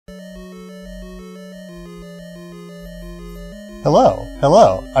Hello,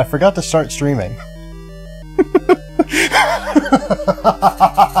 hello. I forgot to start streaming.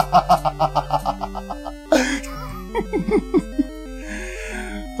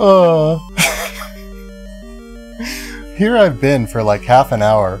 Here I've been for like half an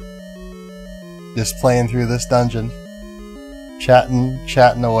hour, just playing through this dungeon,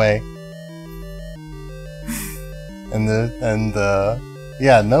 chatting away,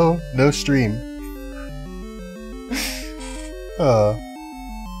 yeah, no stream.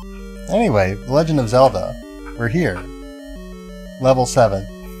 Anyway, Legend of Zelda, we're here, level 7.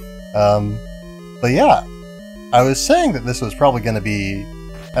 But yeah, I was saying that this was probably going to be,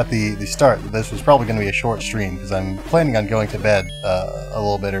 at the start, that this was probably going to be a short stream, because I'm planning on going to bed a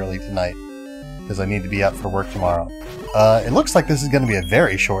little bit early tonight, because I need to be up for work tomorrow. It looks like this is going to be a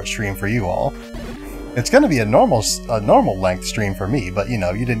very short stream for you all. It's going to be a normal length stream for me, but you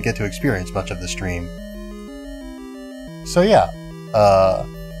know, you didn't get to experience much of the stream. So yeah,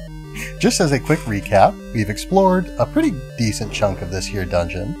 just as a quick recap, we've explored a pretty decent chunk of this here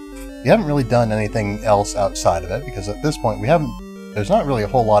dungeon. We haven't really done anything else outside of it, because at this point there's not really a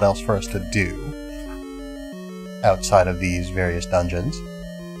whole lot else for us to do outside of these various dungeons.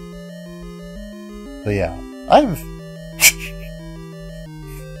 But yeah,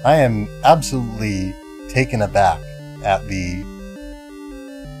 I am absolutely taken aback at me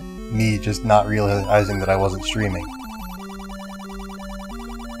just not realizing that I wasn't streaming.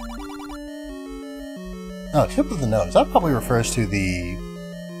 Oh, tip of the nose. That probably refers to the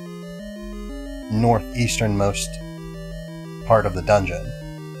northeasternmost part of the dungeon.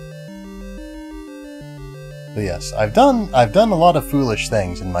 But yes, I've done a lot of foolish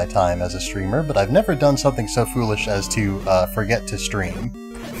things in my time as a streamer, but I've never done something so foolish as to forget to stream.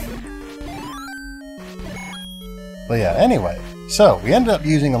 But yeah, anyway, so we ended up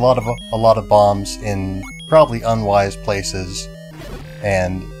using a lot of bombs in probably unwise places,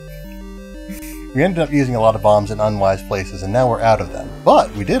 and now we're out of them. But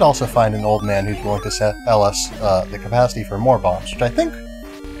we did also find an old man who's willing to sell us the capacity for more bombs, which I think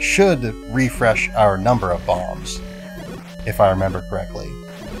should refresh our number of bombs, if I remember correctly.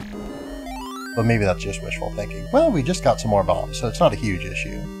 But maybe that's just wishful thinking. Well, we just got some more bombs, so it's not a huge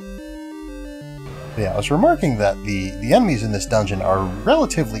issue. But yeah, I was remarking that the enemies in this dungeon are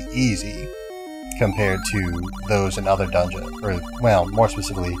relatively easy compared to those in other dungeons, or, well, more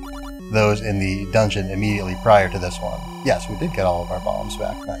specifically, those in the dungeon immediately prior to this one. Yes, we did get all of our bombs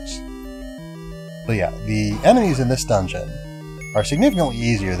back, nice. But yeah, the enemies in this dungeon are significantly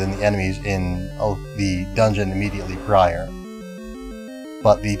easier than the enemies in the dungeon immediately prior.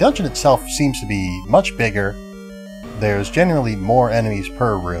 But the dungeon itself seems to be much bigger. There's generally more enemies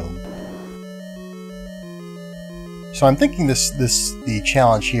per room. So I'm thinking the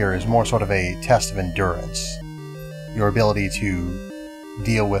challenge here is more sort of a test of endurance. Your ability to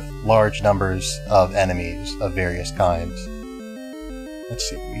deal with large numbers of enemies of various kinds. Let's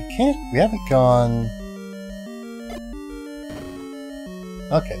see, we haven't gone...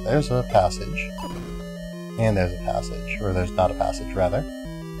 Okay, there's a passage. And there's a passage, or there's not a passage, rather.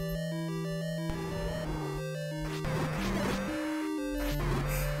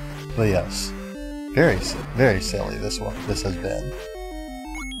 But yes, very silly this has been.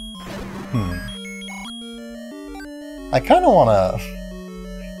 I kind of want to...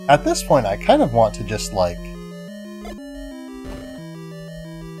 At this point, I kind of want to just, like...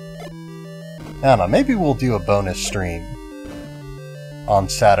 I don't know, maybe we'll do a bonus stream on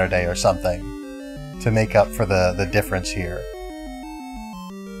Saturday or something to make up for the difference here.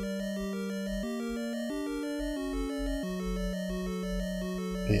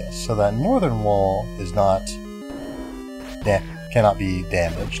 But yes, so that northern wall is cannot be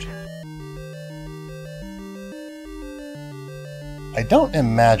damaged. I don't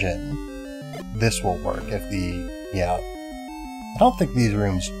imagine this will work if I don't think these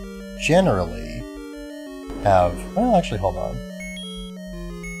rooms generally have... Well, actually, hold on.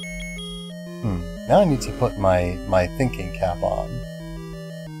 Now I need to put my thinking cap on.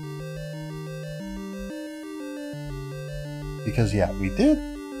 Because, yeah, we did...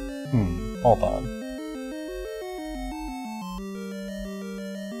 hold on.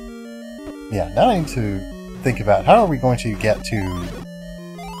 Yeah, now I need to think about how are we going to get to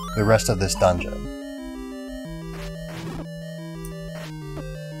the rest of this dungeon.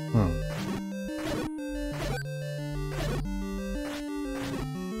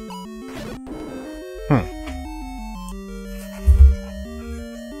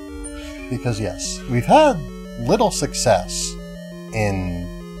 Because yes, we've had little success in...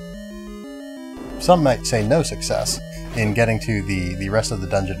 Some might say no success in getting to the rest of the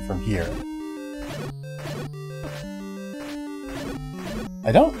dungeon from here.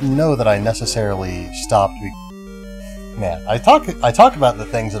 I don't know that I necessarily stopped. Man, I talk about the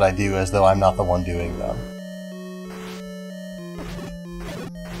things that I do as though I'm not the one doing them.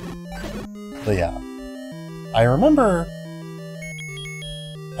 But yeah, I remember.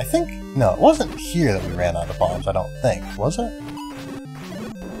 I think no, it wasn't here that we ran out of bombs. I don't think, was it?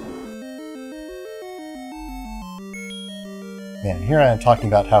 Man, here I am talking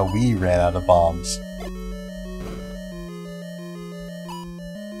about how we ran out of bombs.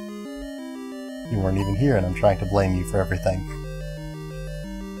 You weren't even here, and I'm trying to blame you for everything.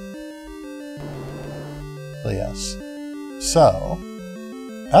 But yes. So,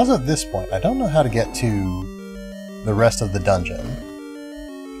 as of this point, I don't know how to get to the rest of the dungeon.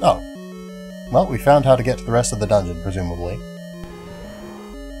 Oh. Well, we found how to get to the rest of the dungeon, presumably.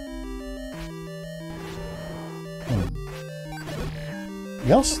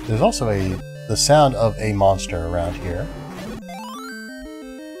 There's also the sound of a monster around here.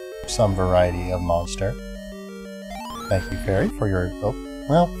 Some variety of monster. Thank you, Fairy, for your... Oh,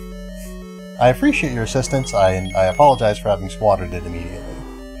 well... I appreciate your assistance. I apologize for having squandered it immediately.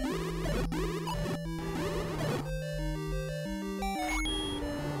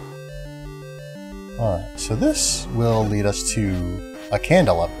 Alright, so this will lead us to a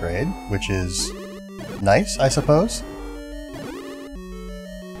candle upgrade, which is nice, I suppose.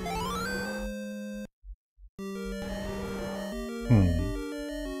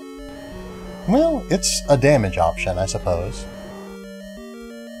 Well, it's a damage option, I suppose.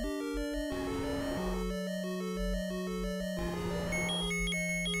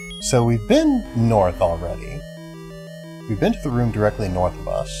 So we've been north already. We've been to the room directly north of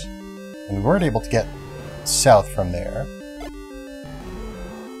us, and we weren't able to get south from there.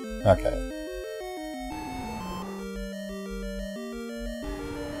 Okay.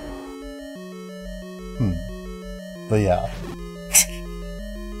 But yeah.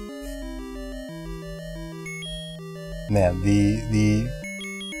 Man,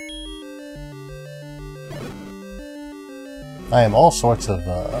 I am all sorts of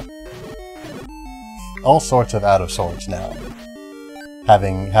out of sorts now.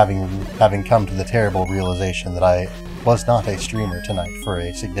 Having come to the terrible realization that I was not a streamer tonight for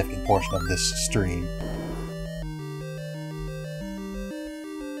a significant portion of this stream.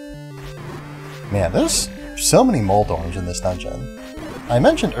 Man, there's so many Moldorms in this dungeon. I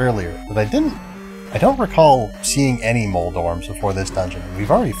mentioned earlier that I don't recall seeing any Moldorms before this dungeon.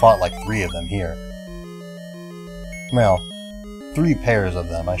 We've already fought like 3 of them here. Well, 3 pairs of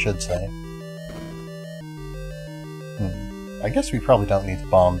them, I should say. I guess we probably don't need to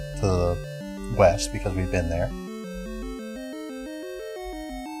bomb to the west because we've been there.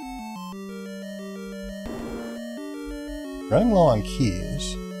 Running low on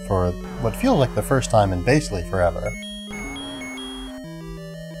keys for what feels like the first time in basically forever.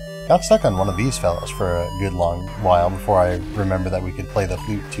 Got stuck on one of these fellows for a good long while before I remember that we could play the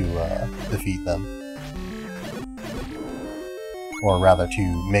flute to defeat them. Or rather,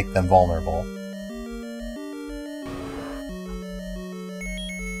 to make them vulnerable.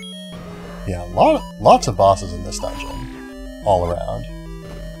 Yeah, lots of bosses in this dungeon. All around.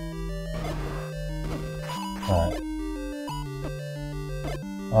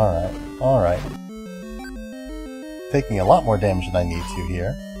 Alright. Alright. Taking a lot more damage than I need to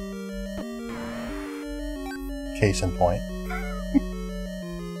here. Case in point.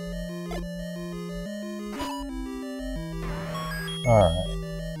 Alright.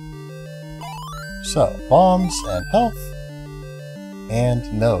 So, bombs and health.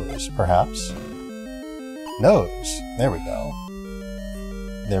 And nose, perhaps. Nose! There we go.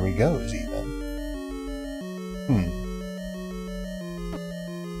 There we goes, even.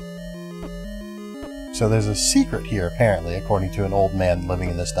 So there's a secret here, apparently, according to an old man living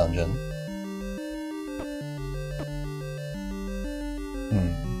in this dungeon.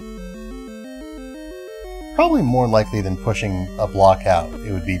 Probably more likely than pushing a block out.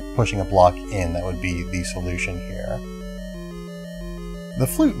 It would be pushing a block in that would be the solution here. The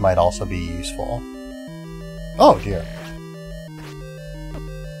flute might also be useful. Oh dear.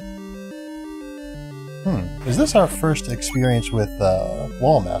 Is this our first experience with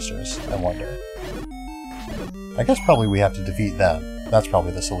Wall Masters, I wonder? I guess probably we have to defeat them. That's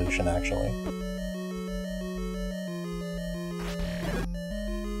probably the solution, actually.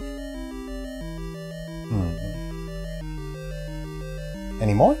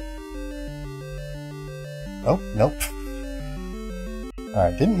 Any more? Oh, nope.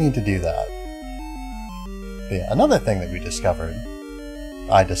 Alright, didn't mean to do that. But yeah, another thing that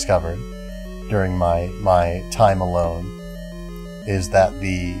I discovered during my time alone, is that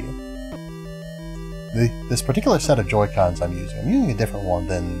this particular set of Joy-Cons I'm using a different one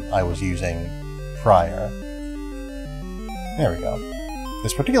than I was using prior. There we go.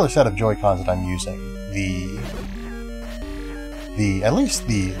 This particular set of Joy-Cons that I'm using, at least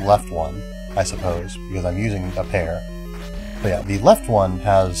the left one, I suppose, because I'm using a pair. But yeah, the left one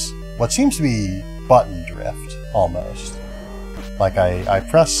has what seems to be button drift, almost. Like, I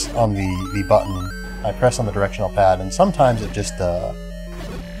press on the button, I press on the directional pad, and sometimes it just,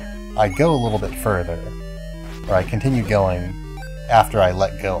 I go a little bit further, or I continue going after I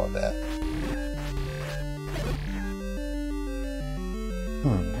let go of it.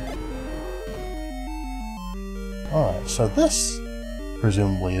 Alright, so this,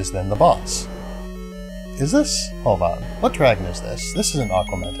 presumably, is then the boss. Is this? Hold on. What dragon is this? This isn't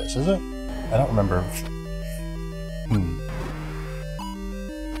Aquamentus, is it? I don't remember.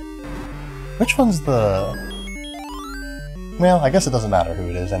 Which one's the... Well, I guess it doesn't matter who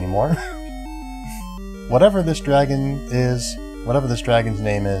it is anymore. Whatever this dragon's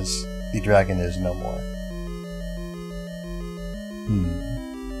name is, the dragon is no more.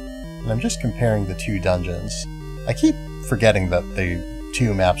 And I'm just comparing the two dungeons. I keep forgetting that the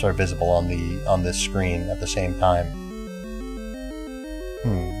two maps are visible on this screen at the same time.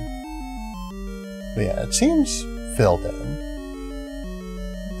 But yeah, it seems filled in.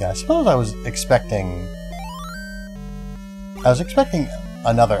 Yeah, I suppose I was expecting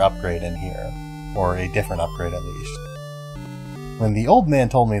another upgrade in here, or a different upgrade at least. When the old man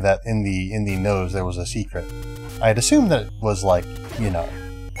told me that in the nose there was a secret, I had assumed that it was like, you know,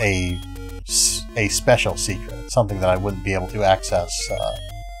 a special secret, something that I wouldn't be able to access,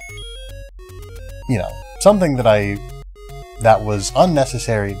 you know, something that was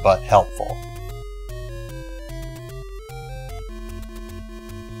unnecessary but helpful.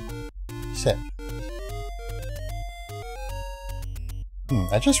 Sip.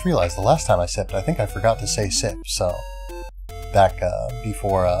 I just realized the last time I sipped, I think I forgot to say sip, so back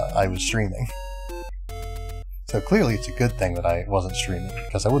before I was streaming. So clearly it's a good thing that I wasn't streaming,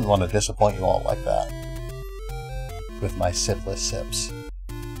 because I wouldn't want to disappoint you all like that with my sipless sips.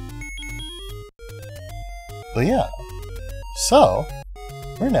 But yeah, so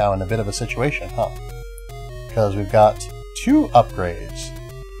we're now in a bit of a situation, huh? Because we've got two upgrades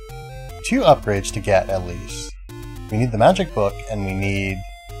to get at least. We need the magic book, and we need...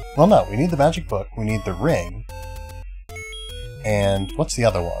 Well, no, we need the magic book, we need the ring, and what's the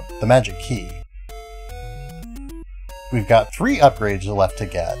other one? The magic key. We've got 3 upgrades left to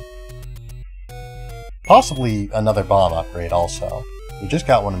get. Possibly another bomb upgrade also. We just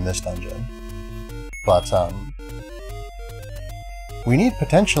got one in this dungeon. But, we need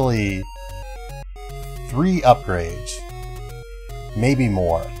potentially 3 upgrades. Maybe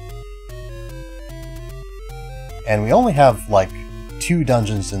more. And we only have, like, 2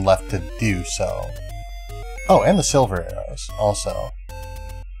 dungeons left to do so. Oh, and the silver arrows, also.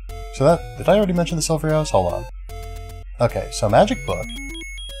 So that... Did I already mention the silver arrows? Hold on. Okay, so magic book,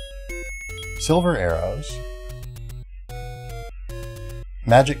 silver arrows,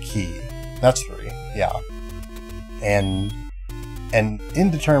 magic key, that's 3, yeah, and an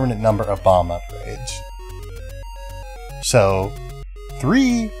indeterminate number of bomb upgrades. So,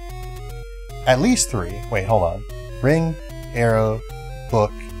 3, at least 3, wait, hold on, ring, arrow,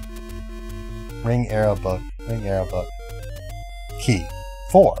 book, ring, arrow, book, key,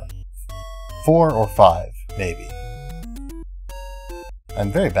 4 or 5, maybe. I'm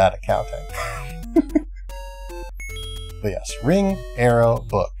very bad at counting. But yes, ring, arrow,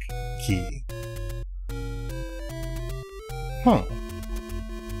 book, key.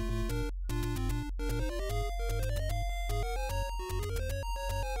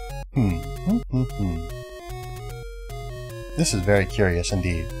 This is very curious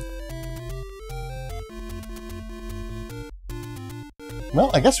indeed.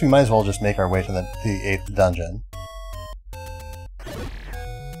 Well, I guess we might as well just make our way to the 8th dungeon.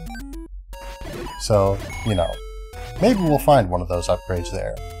 So, you know, maybe we'll find one of those upgrades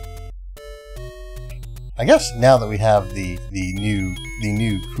there. I guess now that we have the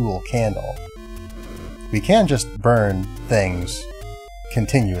new cool candle, we can just burn things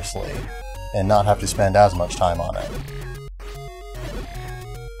continuously and not have to spend as much time on it.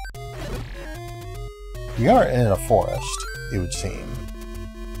 We are in a forest, it would seem.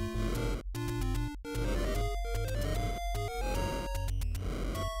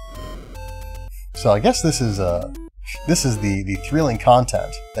 So I guess this is the thrilling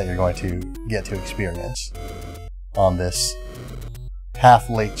content that you're going to get to experience on this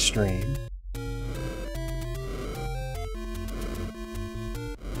half-late stream.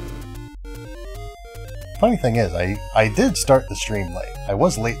 Funny thing is, I did start the stream late. I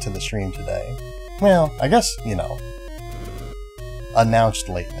was late to the stream today. well, I guess, you know, announced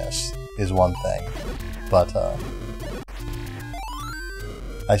lateness is one thing, but,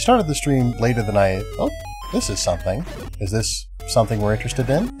 I started the stream later than oh, this is something. Is this something we're interested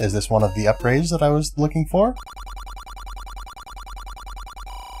in? Is this one of the upgrades that I was looking for?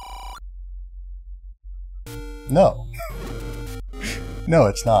 No. No,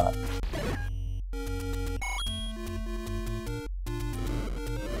 it's not.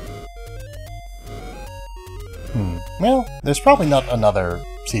 Well, there's probably not another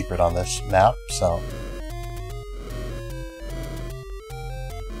secret on this map, so...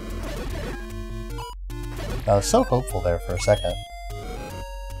 I was so hopeful there for a second.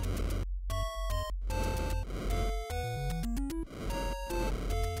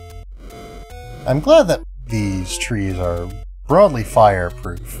 I'm glad that these trees are broadly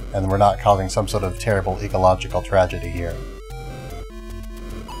fireproof, and we're not causing some sort of terrible ecological tragedy here.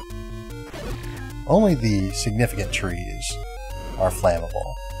 Only the significant trees are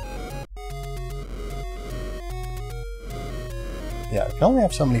flammable. Yeah, we can only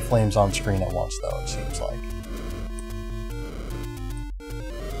have so many flames on screen at once, though, it seems like.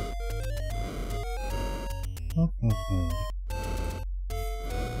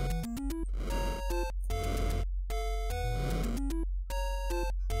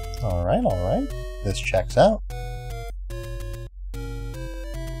 Alright, alright. This checks out.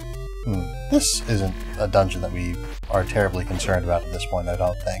 This isn't a dungeon that we are terribly concerned about at this point, I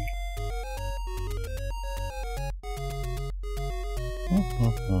don't think.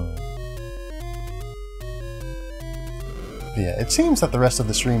 Yeah, it seems that the rest of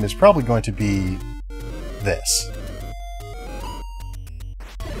the stream is probably going to be this.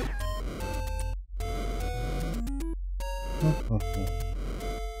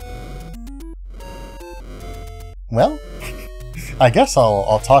 Well, I guess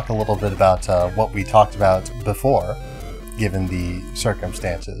I'll talk a little bit about what we talked about before, given the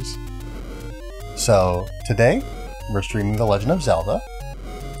circumstances. So, today, we're streaming The Legend of Zelda,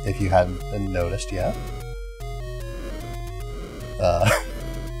 if you hadn't noticed yet.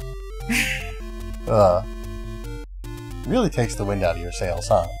 Really takes the wind out of your sails,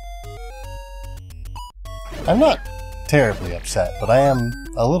 huh? I'm not terribly upset, but I am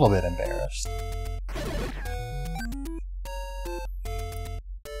a little bit embarrassed.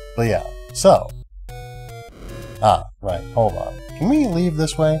 But yeah, so... Ah, right, hold on. Can we leave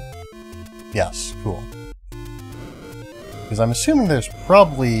this way? Yes, cool. Because I'm assuming there's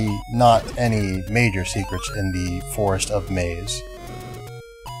probably not any major secrets in the Forest of Maze.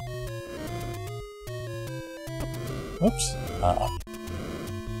 Oops. Ah.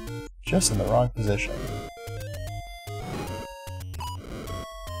 Just in the wrong position.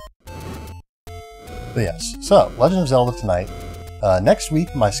 But yes, so, Legend of Zelda tonight. Next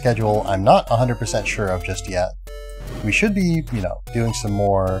week, my schedule, I'm not 100% sure of just yet. We should be, you know, doing some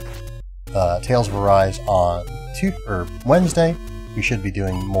more Tales of Arise on Wednesday. We should be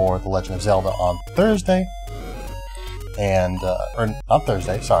doing more The Legend of Zelda on Thursday. And, or not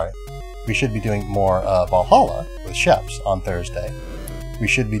Thursday, sorry. We should be doing more Valhalla with Chefs on Thursday. We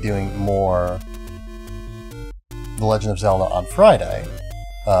should be doing more The Legend of Zelda on Friday.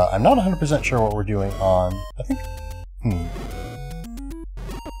 I'm not 100% sure what we're doing on, I think,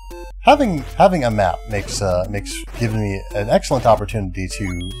 Having a map makes giving me an excellent opportunity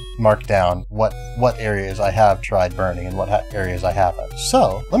to mark down what areas I have tried burning and what areas I haven't.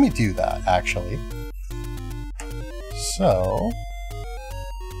 So, let me do that, actually. So...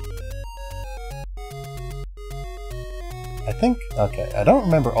 I think... Okay, I don't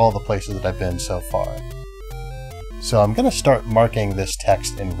remember all the places that I've been so far. So I'm gonna start marking this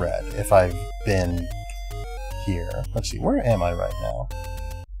text in red if I've been here. Let's see, where am I right now?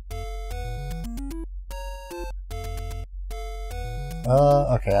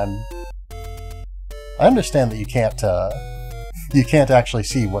 Okay, I understand that you can't actually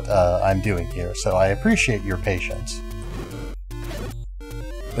see what I'm doing here, so I appreciate your patience.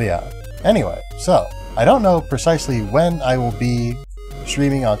 But yeah, anyway, so, I don't know precisely when I will be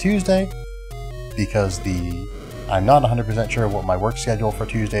streaming on Tuesday, because I'm not 100% sure what my work schedule for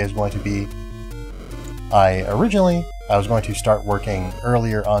Tuesday is going to be. I was going to start working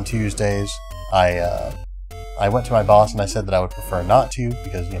earlier on Tuesdays. I went to my boss and I said that I would prefer not to,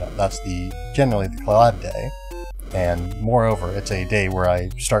 because, you know, that's generally the collab day. And moreover, it's a day where I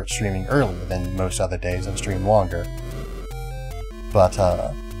start streaming earlier than most other days and stream longer. But,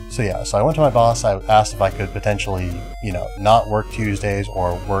 so yeah, so I went to my boss, I asked if I could potentially, you know, not work Tuesdays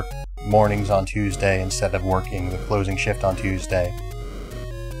or work mornings on Tuesday instead of working the closing shift on Tuesday.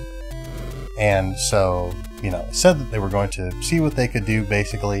 And so, you know, said that they were going to see what they could do,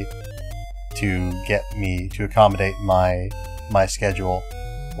 basically. to get me to accommodate my schedule,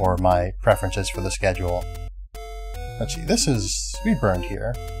 or my preferences for the schedule. Let's see, this is... we burned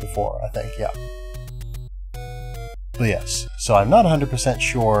here before, I think, yeah. But yes, so I'm not 100%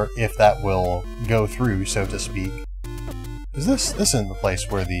 sure if that will go through, so to speak. Is this isn't the place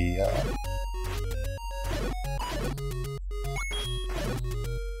where the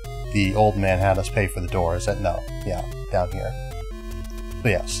old man had us pay for the door, is it? No. Yeah, down here. But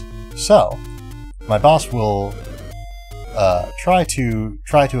yes. So, my boss will try to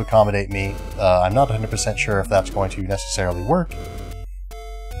accommodate me. I'm not 100% sure if that's going to necessarily work.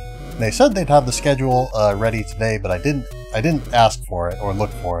 They said they'd have the schedule ready today, but I didn't ask for it or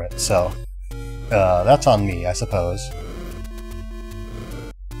look for it, so that's on me, I suppose.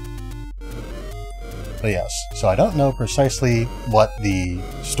 But yes, so I don't know precisely what the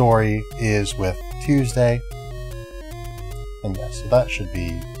story is with Tuesday. And yes, so that should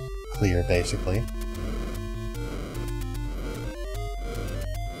be clear, basically.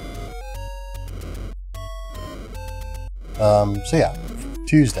 So yeah,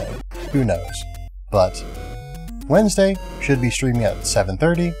 Tuesday, who knows. But Wednesday should be streaming at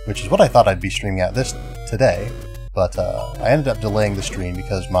 7:30, which is what I thought I'd be streaming at this today. But I ended up delaying the stream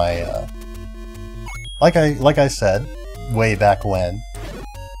because my like I said way back when,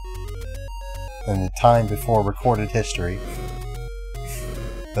 in the time before recorded history.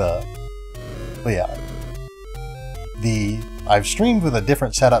 But yeah, I've streamed with a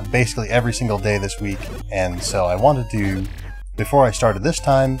different setup basically every single day this week, and so I wanted to, before I started this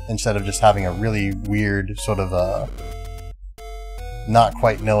time, instead of just having a really weird sort of not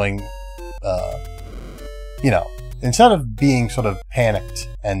quite knowing, you know, instead of being sort of panicked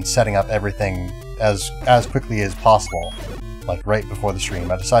and setting up everything as quickly as possible, like right before the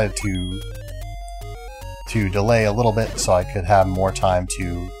stream, I decided to delay a little bit so I could have more time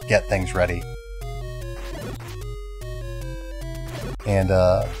to get things ready. And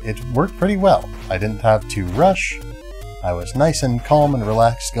it worked pretty well. I didn't have to rush. I was nice and calm and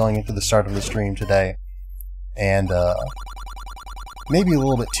relaxed going into the start of the stream today. And maybe a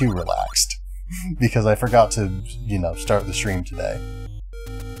little bit too relaxed, because I forgot to, you know, start the stream today.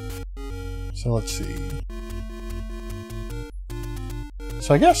 So let's see.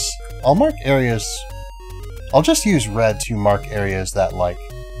 So I guess I'll mark areas... I'll just use red to mark areas that, like,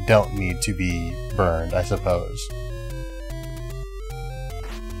 don't need to be burned, I suppose.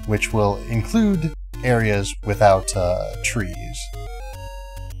 Which will include areas without trees.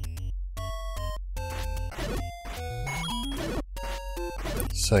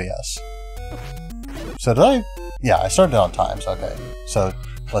 So yes. So did I... yeah, I started on times, okay. So,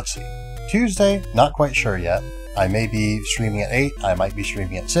 let's see. Tuesday, not quite sure yet. I may be streaming at 8, I might be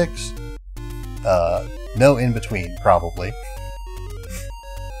streaming at 6. No in between, probably.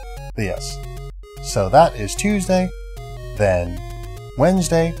 But yes. So that is Tuesday. Then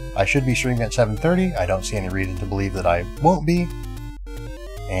Wednesday, I should be streaming at 7:30. I don't see any reason to believe that I won't be.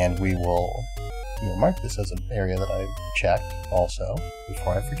 And we will mark this as an area that I've checked also,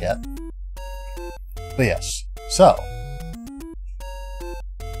 before I forget. But yes, so...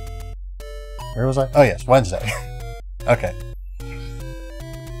 where was I? Oh yes, Wednesday. Okay.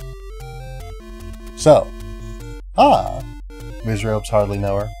 So, Wizrobes hardly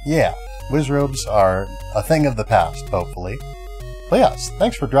know her. Yeah, Wizrobes are a thing of the past, hopefully. But yes,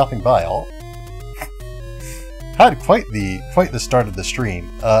 thanks for dropping by, all. Had quite the start of the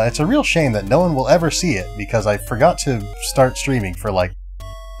stream. It's a real shame that no one will ever see it, because I forgot to start streaming for like,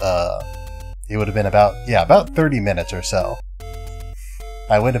 it would have been about 30 minutes or so.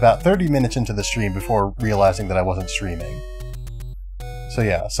 I went about 30 minutes into the stream before realizing that I wasn't streaming. So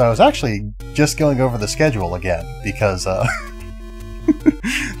yeah, so I was actually just going over the schedule again, because that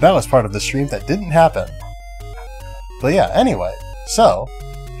was part of the stream that didn't happen. But yeah, anyway, so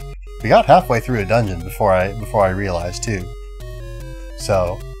we got halfway through a dungeon before I realized too.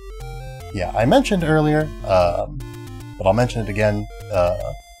 So yeah, I mentioned earlier, but I'll mention it again.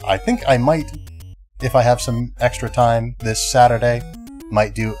 I think I might, if I have some extra time this Saturday,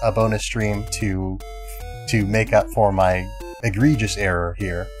 might do a bonus stream to make up for my egregious error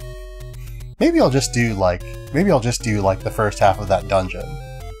here. Maybe I'll just do like the first half of that dungeon,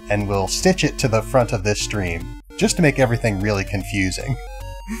 and we'll stitch it to the front of this stream, just to make everything really confusing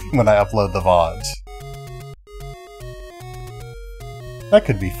when I upload the VODs. That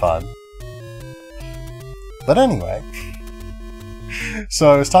could be fun. But anyway,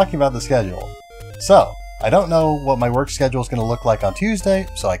 so I was talking about the schedule. So, I don't know what my work schedule is going to look like on Tuesday,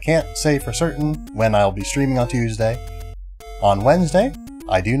 so I can't say for certain when I'll be streaming on Tuesday. On Wednesday,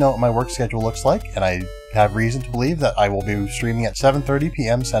 I do know what my work schedule looks like, and I have reason to believe that I will be streaming at 7:30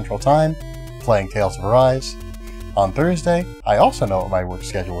 p.m. Central Time, playing Tales of Arise. On Thursday, I also know what my work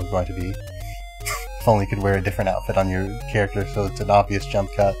schedule is going to be. If only you could wear a different outfit on your character so it's an obvious jump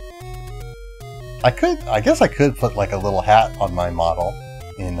cut. I guess I could put like a little hat on my model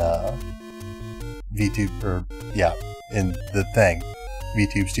in VTube, or yeah, in the thing,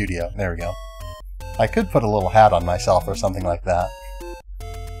 VTube Studio. There we go. I could put a little hat on myself or something like that.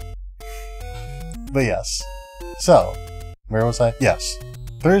 But yes. So, where was I? Yes.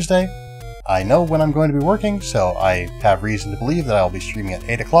 Thursday, I know when I'm going to be working, so I have reason to believe that I'll be streaming at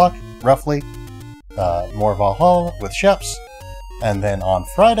 8 o'clock, roughly. More Valhalla with Sheps. And then on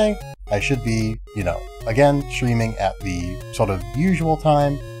Friday, I should be, you know, again, streaming at the sort of usual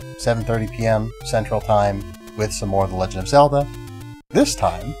time, 7:30 p.m. Central Time, with some more of The Legend of Zelda. This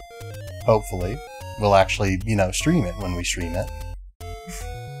time, hopefully, we'll actually, you know, stream it when we stream it.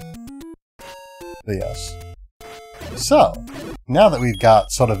 But yes. So, now that we've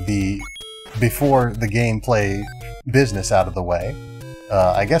got sort of the before the gameplay business out of the way,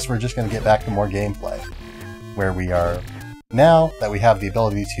 I guess we're just going to get back to more gameplay, where we are, now that we have the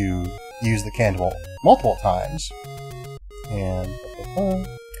ability to use the candle multiple times, and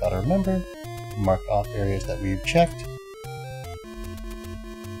gotta remember, mark off areas that we've checked.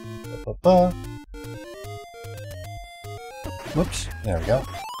 Whoops, there we go.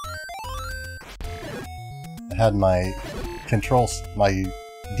 I had my my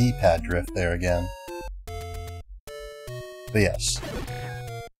D-pad drift there again. But yes.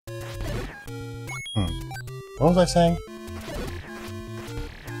 What was I saying?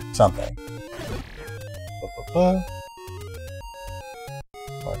 Something. Mark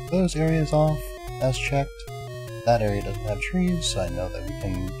those areas off as checked. That area doesn't have trees, so I know that we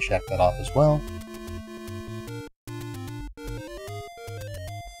can check that off as well.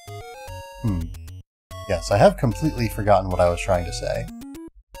 Yes, I have completely forgotten what I was trying to say.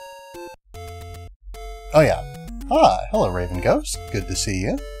 Oh yeah. Ah, hello Raven Ghost. Good to see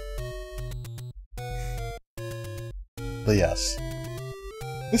you. But yes.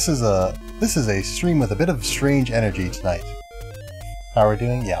 This is a stream with a bit of strange energy tonight. How are we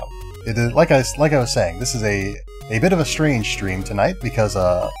doing? Yeah. It is, like I was saying, this is a bit of a strange stream tonight because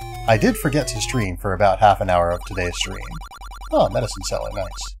I did forget to stream for about half an hour of today's stream. Oh, medicine seller, nice.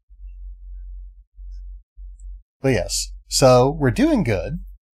 But yes, so we're doing good.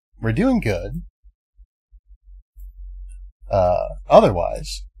 We're doing good.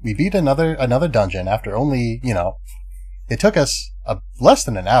 Otherwise, we beat another dungeon after only, you know, it took us less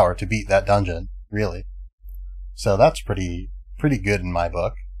than an hour to beat that dungeon, really. So that's pretty good in my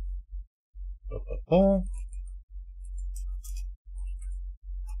book.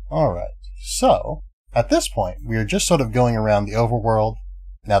 Alright, so, at this point, we are just sort of going around the overworld,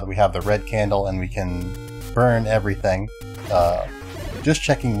 now that we have the red candle and we can burn everything, just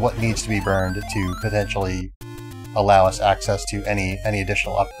checking what needs to be burned to potentially allow us access to any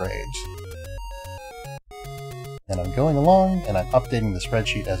additional upgrades. And I'm going along, and I'm updating the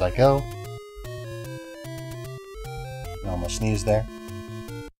spreadsheet as I go. I almost sneezed there.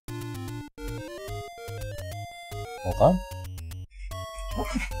 Hold on.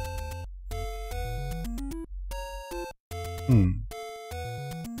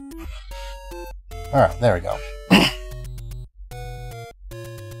 Alright, there we go.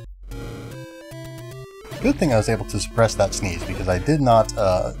 Good thing I was able to suppress that sneeze, because I did not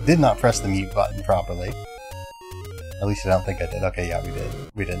press the mute button properly. At least I don't think I did. Okay, yeah, we did.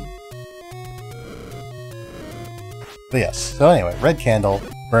 We didn't. But yes, so anyway, red candle,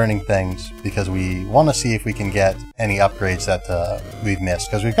 burning things, because we want to see if we can get any upgrades that we've missed,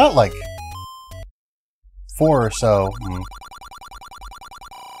 because we've got like 4 or so...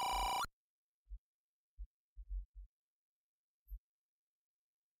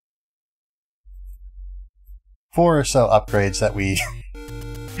 4 or so upgrades that we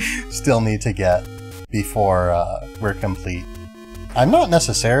still need to get before we're complete. I'm not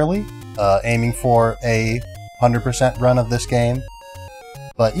necessarily aiming for a 100% run of this game,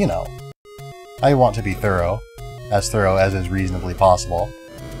 but you know, I want to be thorough as is reasonably possible.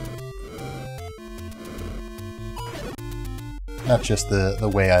 That's just the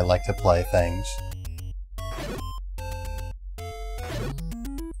way I like to play things.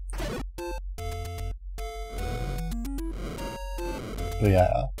 But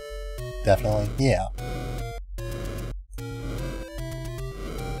yeah, definitely, yeah.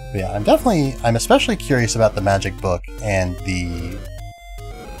 But yeah, I'm especially curious about the magic book and the...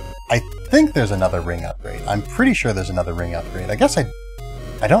 I think there's another ring upgrade. I'm pretty sure there's another ring upgrade. I guess I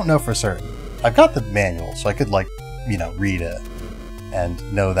don't know for certain. I've got the manual, so I could, like, you know, read it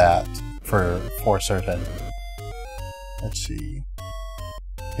and know that for certain. Let's see.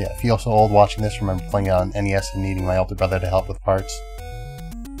 Yeah, I feel so old watching this. Remember playing it on NES and needing my older brother to help with parts.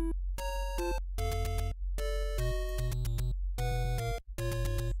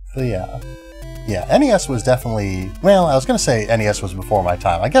 So yeah. Yeah, NES was definitely... Well, I was going to say NES was before my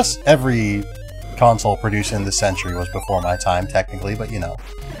time. I guess every console produced in this century was before my time, technically, but you know.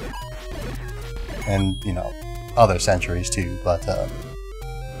 And, you know, other centuries too, but,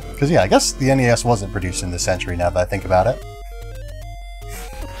 because, yeah, I guess the NES wasn't produced in this century now that I think about it.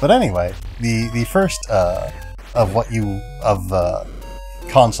 But anyway, the first,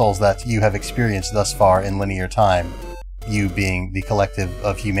 consoles that you have experienced thus far in linear time, you being the collective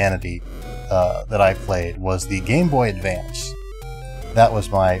of humanity, that I played, was the Game Boy Advance. That was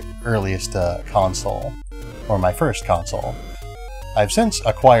my earliest, console, or my first console. I've since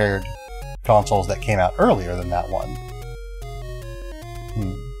acquired consoles that came out earlier than that one.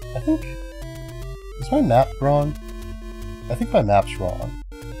 I think... Is my map wrong? I think my map's wrong.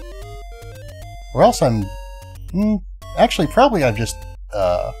 Or else I'm... actually, probably I've just...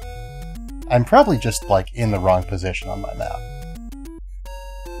 I'm probably just, like, in the wrong position on my map.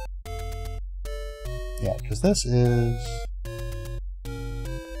 Yeah, because this is...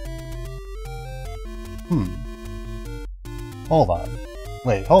 Hold on.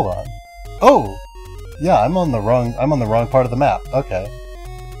 Wait, hold on. Oh! Yeah, I'm on the wrong part of the map. Okay.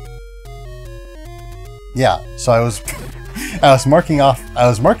 Yeah, so I was I was marking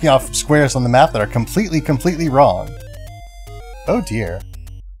off squares on the map that are completely wrong. Oh dear.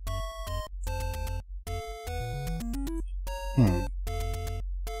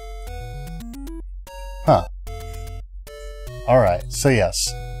 Huh. Alright, so yes.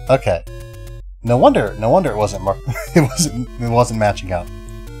 Okay. No wonder it wasn't it wasn't matching up.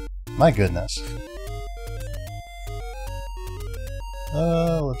 My goodness.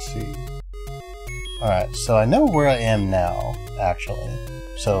 Let's see. Alright, so I know where I am now, actually.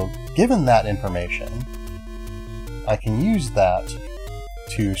 So, given that information, I can use that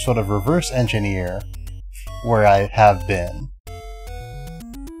to sort of reverse engineer where I have been.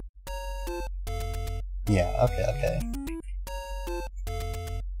 Yeah, okay.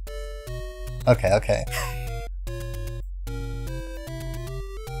 Okay.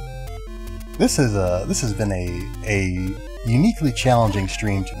 This has been a uniquely challenging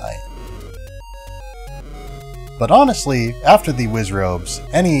stream tonight. But honestly, after the whiz robes,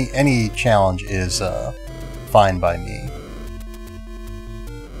 any challenge is fine by me.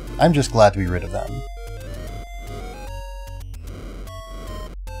 I'm just glad to be rid of them.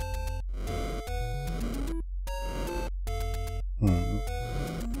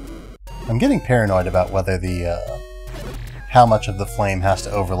 I'm getting paranoid about whether the how much of the flame has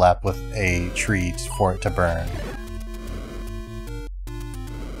to overlap with a tree for it to burn.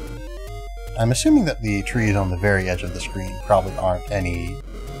 I'm assuming that the trees on the very edge of the screen probably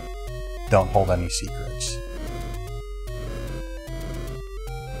don't hold any secrets.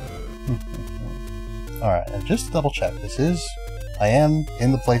 Alright, and just to double check, I am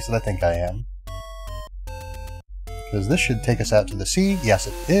in the place that I think I am. Because this should take us out to the sea. Yes,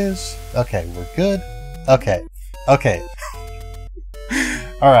 it is. Okay, we're good. Okay.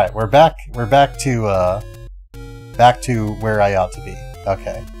 Alright, we're back to where I ought to be.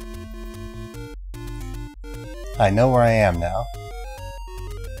 Okay. I know where I am now.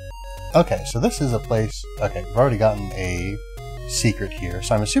 Okay, so this is a place... Okay, we've already gotten a secret here,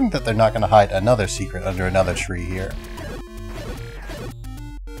 so I'm assuming that they're not going to hide another secret under another tree here.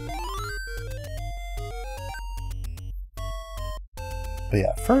 But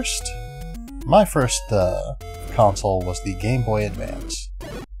yeah, my first console was the Game Boy Advance.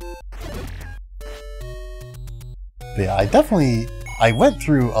 But yeah, I went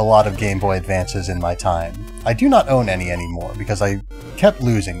through a lot of Game Boy Advances in my time. I do not own any anymore, because I kept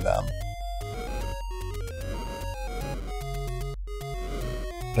losing them.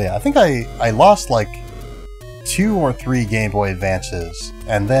 But yeah, I think I lost like 2 or 3 Game Boy Advances,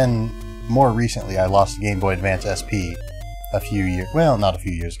 and then more recently I lost the Game Boy Advance SP a few years, well, not a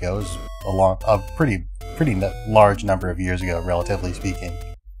few years ago, it was a pretty large number of years ago, relatively speaking.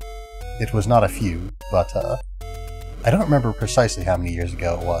 It was not a few, but I don't remember precisely how many years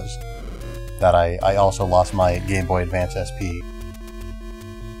ago it was that I also lost my Game Boy Advance SP.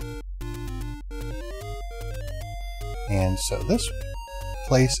 And so this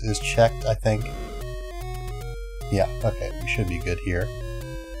place is checked, I think. Yeah, okay, we should be good here.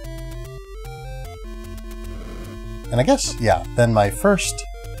 And I guess, yeah, then my first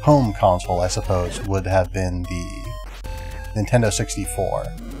home console, I suppose, would have been the Nintendo 64.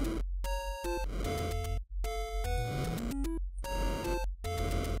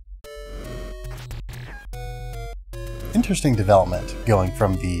 interesting development going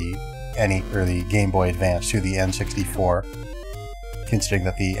from the the Game Boy Advance to the N64, considering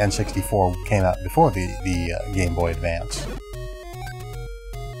that the N64 came out before the Game Boy Advance.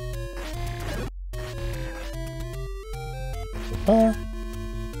 Yeah,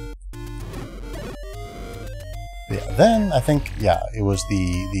 then I think, yeah, it was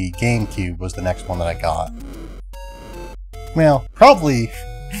the GameCube was the next one that I got. Well, probably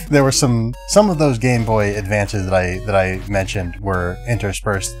there were some of those Game Boy Advances that I mentioned were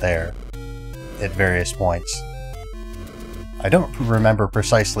interspersed there at various points. I don't remember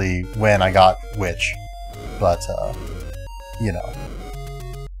precisely when I got which, but you know,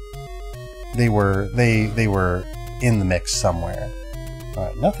 they were in the mix somewhere. All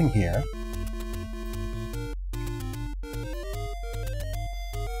right, nothing here.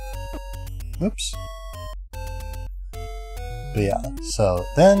 Oops. But yeah, so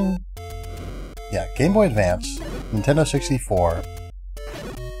then, yeah, Game Boy Advance, Nintendo 64,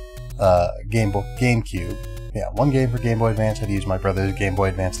 GameCube. Yeah, one game for Game Boy Advance. I'd use my brother's Game Boy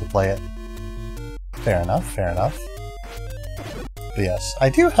Advance to play it. Fair enough, fair enough. But yes, I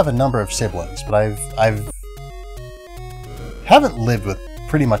do have a number of siblings, but I've haven't lived with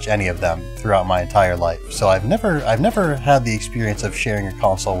pretty much any of them throughout my entire life, so I've never had the experience of sharing a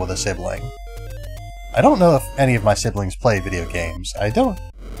console with a sibling. I don't know if any of my siblings play video games. I don't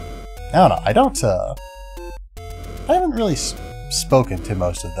know. I haven't really spoken to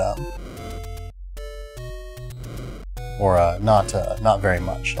most of them. Or, not very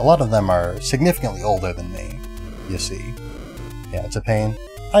much. A lot of them are significantly older than me, you see. Yeah, it's a pain.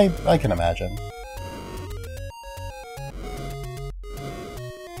 I can imagine.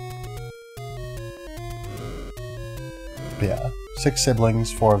 But yeah, 6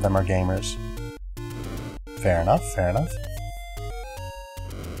 siblings, 4 of them are gamers. Fair enough, fair enough.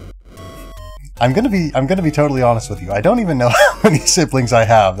 I'm gonna be totally honest with you. I don't even know how many siblings I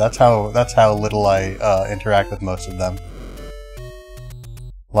have. That's how little I interact with most of them.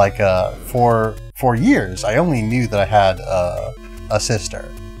 Like for years, I only knew that I had a sister.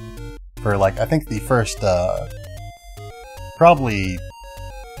 For like I think the first probably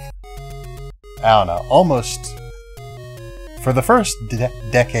I don't know, almost for the first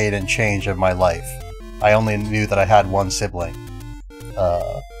decade and change of my life. I only knew that I had one sibling,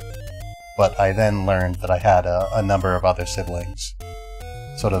 but I then learned that I had a number of other siblings,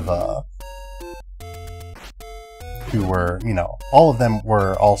 sort of, who were, you know, all of them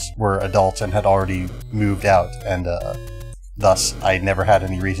were adults and had already moved out, and thus I never had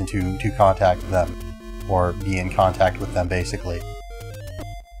any reason to contact them, or be in contact with them, basically.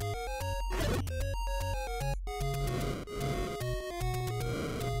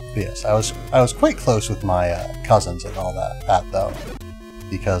 Yes, I was quite close with my cousins and all that though,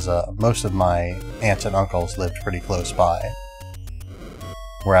 because most of my aunts and uncles lived pretty close by.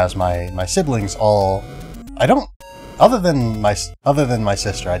 Whereas my siblings all, I don't, other than my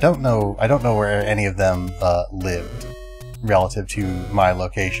sister, I don't know where any of them lived relative to my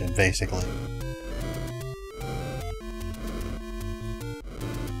location, basically.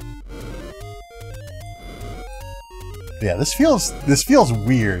 Yeah, this feels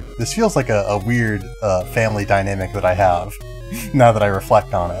weird. This feels like a weird family dynamic that I have, now that I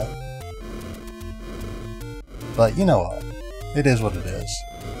reflect on it. But you know what? It is what it is.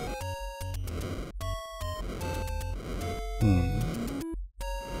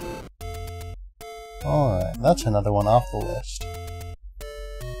 Alright, that's another one off the list.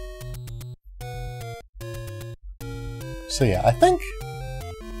 So yeah, I think...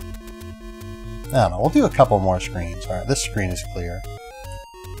 I don't know, we'll do a couple more screens. Alright, this screen is clear.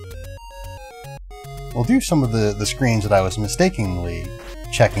 We'll do some of the screens that I was mistakenly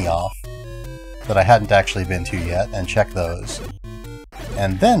checking off, that I hadn't actually been to yet, and check those.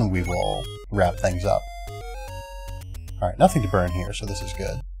 And then we will wrap things up. Alright, nothing to burn here, so this is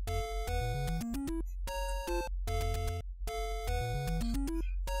good.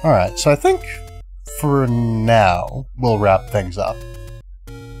 Alright, so I think for now we'll wrap things up.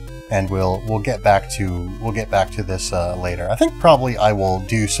 And we'll get back to this later. I think probably I will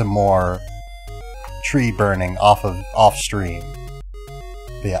do some more tree burning off stream.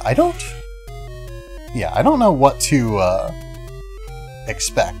 But yeah, I don't know what to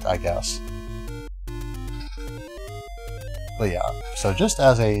expect, I guess. But yeah, so just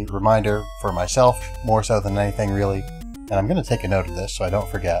as a reminder for myself, more so than anything really, and I'm gonna take a note of this so I don't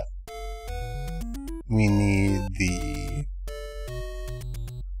forget. We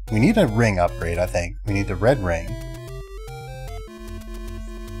need a ring upgrade, I think. We need the red ring.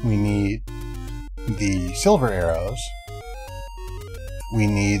 We need the silver arrows. We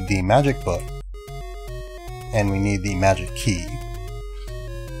need the magic book. and we need the magic key.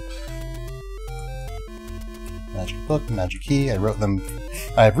 Magic book, magic key.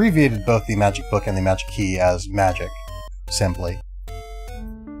 I abbreviated both the magic book and the magic key as magic, simply.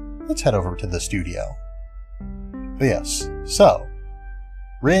 Let's head over to the studio. But yes, so,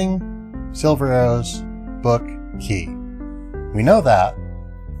 ring, silver arrows, book, key. We know that,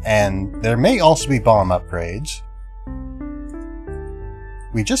 and there may also be bomb upgrades.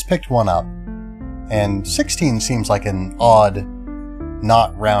 We just picked one up, and 16 seems like an odd,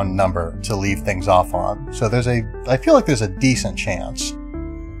 not round number to leave things off on. So I feel like there's a decent chance,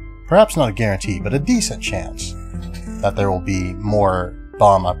 perhaps not a guarantee, but a decent chance that there will be more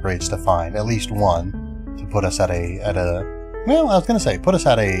bomb upgrades to find, at least one, to put us at well, I was going to say, put us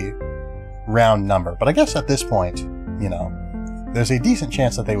at a round number, but I guess at this point, you know, there's a decent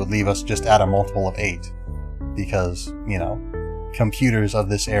chance that they would leave us just at a multiple of 8, because, you know, computers of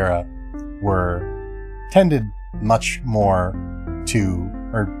this era tended much more to,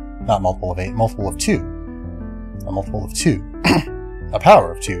 or not multiple of 8, multiple of 2. A multiple of 2. A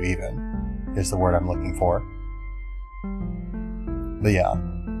power of 2, even, is the word I'm looking for. But yeah,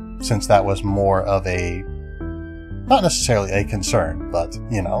 since that was more of a, not necessarily a concern, but,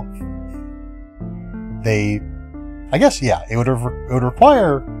 you know, I guess, yeah, it would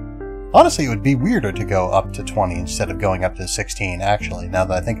require, honestly, it would be weirder to go up to 20 instead of going up to 16, actually, now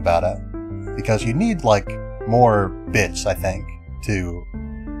that I think about it. Because you need, like, more bits, I think,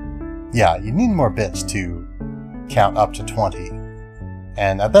 yeah, you need more bits to count up to 20.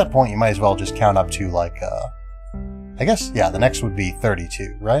 And at that point, you might as well just count up to, like, I guess, yeah, the next would be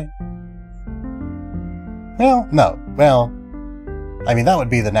 32, right? Well, no. Well, I mean, that would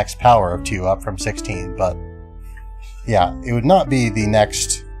be the next power of 2 up from 16, but yeah, it would not be the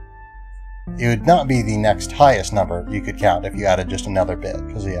next highest number you could count if you added just another bit.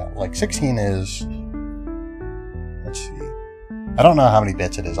 Because, yeah, like 16 is, let's see, I don't know how many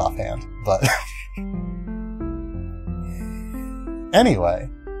bits it is offhand, but anyway.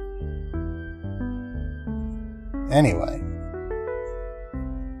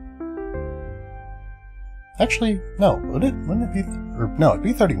 Actually, no, wouldn't it be, no, it'd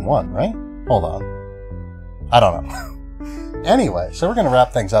be 31, right? Hold on. I don't know. Anyway, so we're going to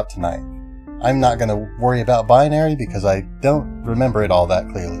wrap things up tonight. I'm not going to worry about binary because I don't remember it all that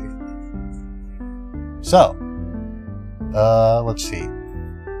clearly. So, let's see.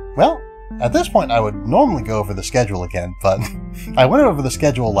 Well, at this point I would normally go over the schedule again, but I went over the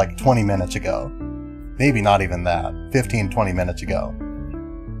schedule like 20 minutes ago. Maybe not even that. 15-20 minutes ago.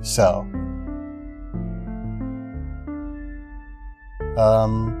 So,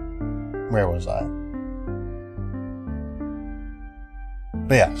 where was I?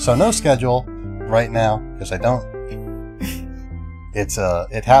 But yeah, so no schedule right now, because I don't...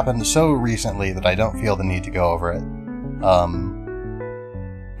 it happened so recently that I don't feel the need to go over it.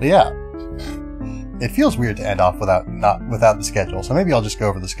 But yeah, it feels weird to end off without the schedule, so maybe I'll just go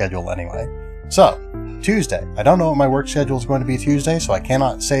over the schedule anyway. So, Tuesday. I don't know what my work schedule is going to be Tuesday, so I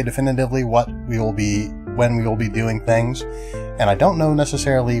cannot say definitively when we will be doing things, and I don't know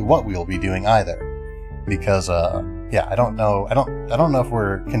necessarily what we will be doing either, because yeah, I don't know if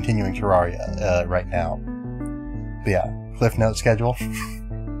we're continuing Terraria right now. But yeah, Cliff Note schedule.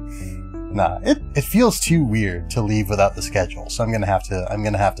 Nah, it feels too weird to leave without the schedule, so I'm gonna have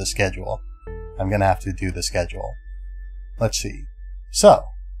to schedule. I'm gonna have to do the schedule. Let's see. So,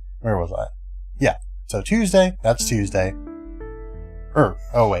 where was I? Yeah. So Tuesday, that's Tuesday.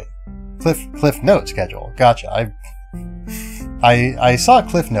 Oh wait. Cliff Note schedule. Gotcha. I saw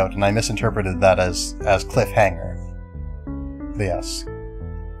Cliff Note and I misinterpreted that as cliffhanger. But yes.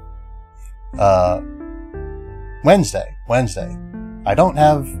 Wednesday. I don't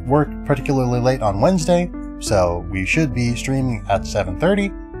have work particularly late on Wednesday, so we should be streaming at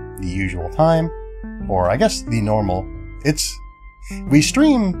 7:30, the usual time, or I guess the normal. We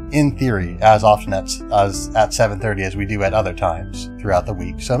stream, in theory, as often at 7:30 as we do at other times throughout the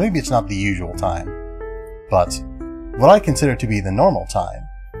week, so maybe it's not the usual time. But what I consider to be the normal time,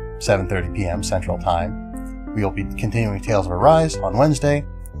 7:30 p.m. Central Time, we will be continuing Tales of Arise on Wednesday.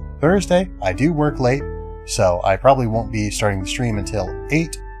 Thursday, I do work late, so I probably won't be starting the stream until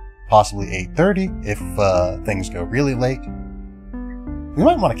 8, possibly 8:30 if things go really late. We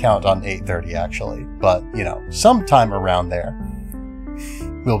might want to count on 8:30 actually, but, you know, sometime around there.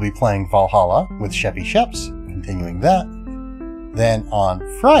 We'll be playing Valhalla with Sheppy Sheps, continuing that. Then on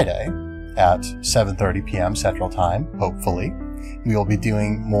Friday, at 7:30 p.m. Central Time, hopefully, we will be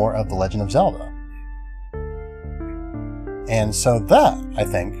doing more of The Legend of Zelda. And so that, I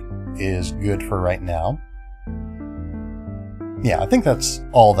think, is good for right now. Yeah, I think that's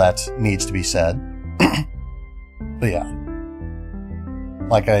all that needs to be said. But yeah.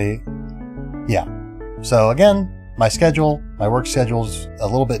 Yeah. So again, my work schedule's a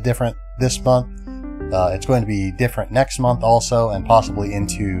little bit different this month. It's going to be different next month also, and possibly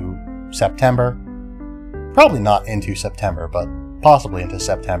into September. Probably not into September, but possibly into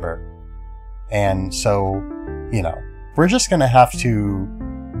September. And so, you know, we're just going to have to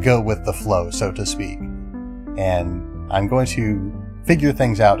go with the flow, so to speak. And I'm going to figure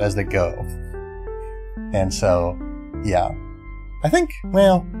things out as they go. And so, yeah. I think,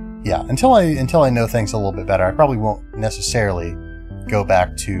 well, yeah, until I know things a little bit better, I probably won't necessarily go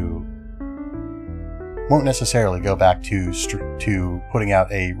back to putting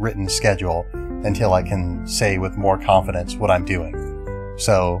out a written schedule until I can say with more confidence what I'm doing.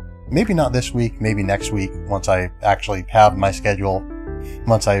 So maybe not this week, maybe next week, once I actually have my schedule,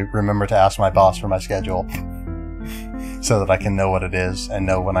 once I remember to ask my boss for my schedule, so that I can know what it is and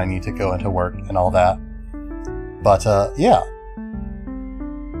know when I need to go into work and all that. But yeah.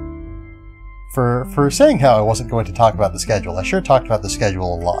 For saying how I wasn't going to talk about the schedule, I sure talked about the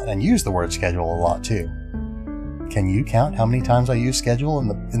schedule a lot, and used the word schedule a lot too. Can you count how many times I used schedule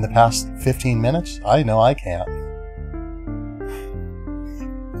in the past 15 minutes? I know I can't.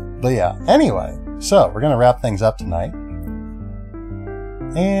 But yeah, anyway, so we're gonna wrap things up tonight.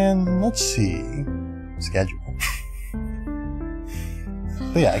 And let's see. Schedule.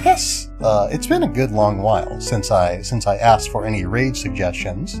 But yeah, I guess it's been a good long while since I asked for any raid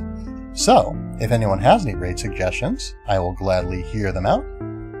suggestions. So, if anyone has any raid suggestions, I will gladly hear them out,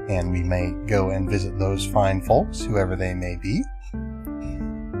 and we may go and visit those fine folks, whoever they may be.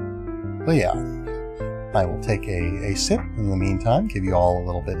 But yeah, I will take a sip in the meantime, give you all a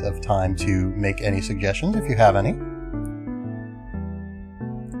little bit of time to make any suggestions if you have any.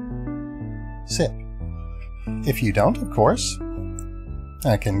 Sip. If you don't, of course,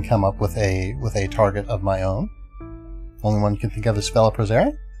 I can come up with a target of my own. Only one you can think of is Svella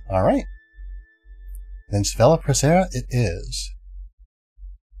Prozera? Alright. Then Svella Prozera it is.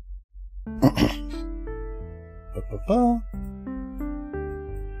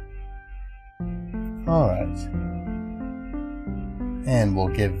 Alright. And we'll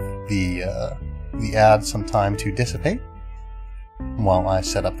give the ad some time to dissipate while I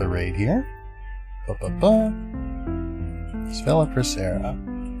set up the raid here. Svella Prozera.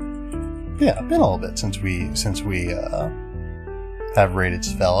 Yeah, been a little bit since we have raided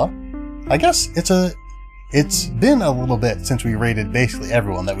Svella. I guess it's been a little bit since we raided basically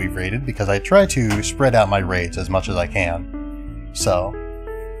everyone that we've raided, because I try to spread out my raids as much as I can. So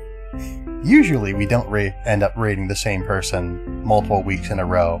usually we don't end up raiding the same person multiple weeks in a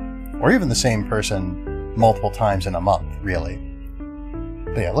row, or even the same person multiple times in a month, really.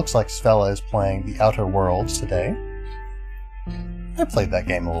 But yeah, it looks like Svella is playing the Outer Worlds today. I played that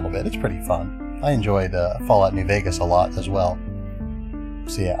game a little bit. It's pretty fun. I enjoyed Fallout New Vegas a lot as well.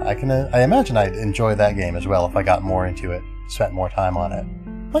 So yeah, I imagine I'd enjoy that game as well if I got more into it, spent more time on it.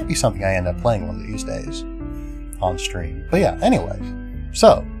 Might be something I end up playing one of these days on stream. But yeah, anyway.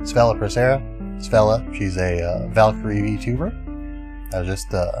 So, Svella Prozera. Svella, she's a Valkyrie VTuber. I just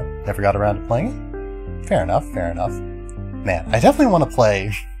never got around to playing it. Fair enough, fair enough. Man, I definitely want to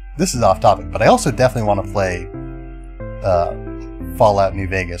play... This is off topic, but I also definitely want to play Fallout New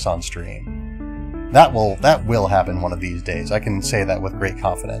Vegas on stream. That will happen one of these days. I can say that with great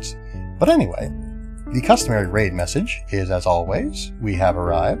confidence. But anyway, the customary raid message is, as always, we have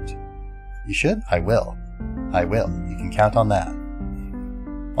arrived. You should? I will. I will. You can count on that.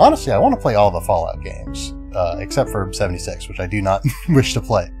 Honestly, I want to play all the Fallout games, except for 76, which I do not wish to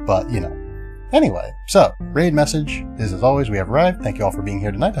play, but, you know. Anyway, so, raid message is, as always, we have arrived. Thank you all for being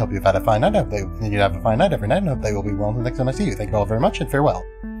here tonight. I hope you've had a fine night. I hope that you continue to have a fine night every night, and I hope they will be well until the next time I see you. Thank you all very much, and farewell.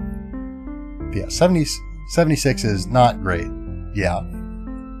 But yeah, 76 is not great. Yeah.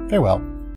 Farewell.